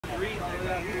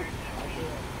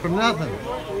For nothing.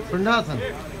 For nothing.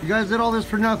 You guys did all this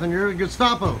for nothing. You're a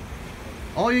Gestapo.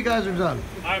 All you guys are done.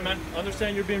 All right, man.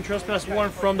 Understand you're being trespass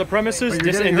warrant from the premises.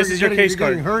 This is your case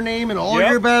card. You're getting her name and all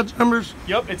your badge numbers.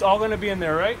 Yep, it's all gonna be in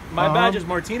there, right? My badge is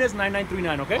Martinez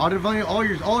 9939. Okay.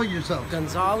 All yourselves.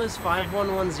 Gonzalez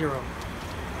 5110.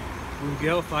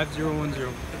 Miguel 5010.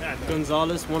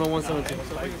 Gonzalez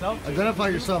 10172. Identify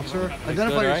yourself, sir.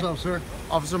 Identify yourself, sir.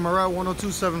 Officer Murat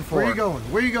 10274. Where are you going?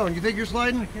 Where are you going? You think you're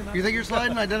sliding? You think you're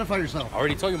sliding? Identify yourself. I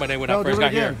already told you my name when I first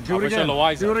got here. Do it again.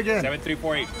 Do it again.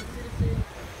 7348.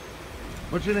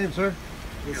 What's your name, sir?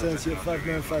 Licencia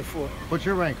 5954. What's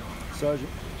your rank? Sergeant.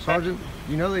 Sergeant,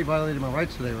 you know they violated my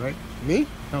rights today, right? Me?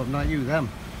 No, not you, them.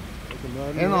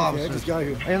 And the officers. I just got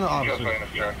here. And the officers.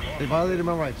 They violated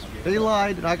my rights. They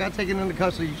lied, and I got taken into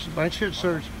custody. My shit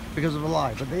searched because of a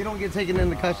lie, but they don't get taken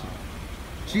into custody.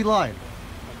 She lied.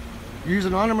 You use a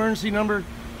non-emergency number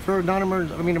for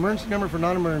non-emergency. I mean, emergency number for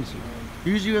non-emergency.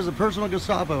 Use you as a personal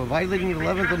Gestapo, violating the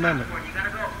 11th Amendment.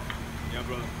 Yeah,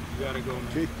 bro. You gotta go,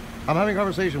 man. I'm having a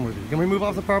conversation with you. Can we move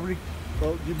off the property?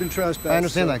 Well, you've been trespassed. I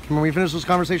understand that. Can we finish this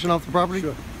conversation off the property?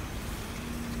 Sure.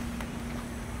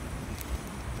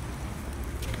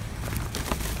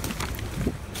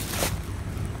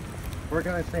 Where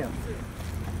can I stand?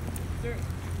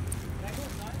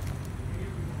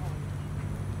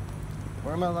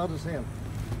 Where am I allowed to stand?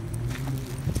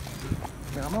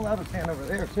 I mean, I'm allowed to stand over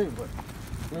there too, but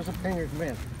there's a thing in your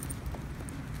command.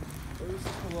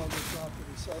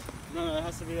 No, it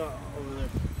has to be over there.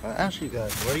 I asked you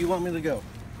guys, where do you want me to go?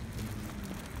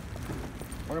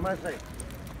 What am I saying?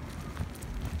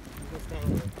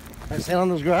 Can I stand on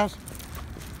this grass?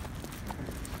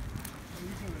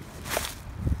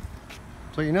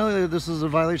 So you know that this is a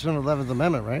violation of the 11th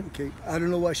Amendment, right? Okay, I don't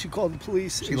know why she called the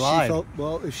police. She lied.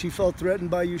 If she felt threatened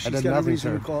by you, she's got a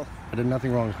reason to call. I did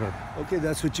nothing wrong, sir. Okay,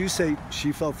 that's what you say.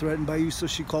 She felt threatened by you, so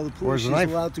she called the police. Where's the knife?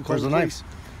 She's allowed to call Where's the the police.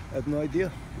 I have no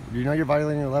idea. You know you're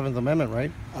violating the 11th Amendment,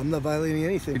 right? I'm not violating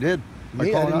anything. You did.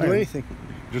 Me, I didn't do anything.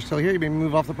 You're still here. You made me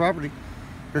move off the property.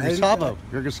 You're Gestapo.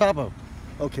 You're Gestapo.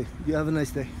 Okay, you have a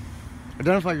nice day.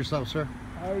 Identify yourself, sir.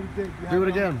 I already did. Do it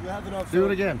again. Do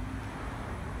it again.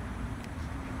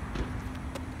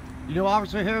 You know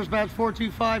Officer Harris, badge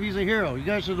 425, he's a hero. You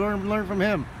guys should learn from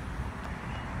him.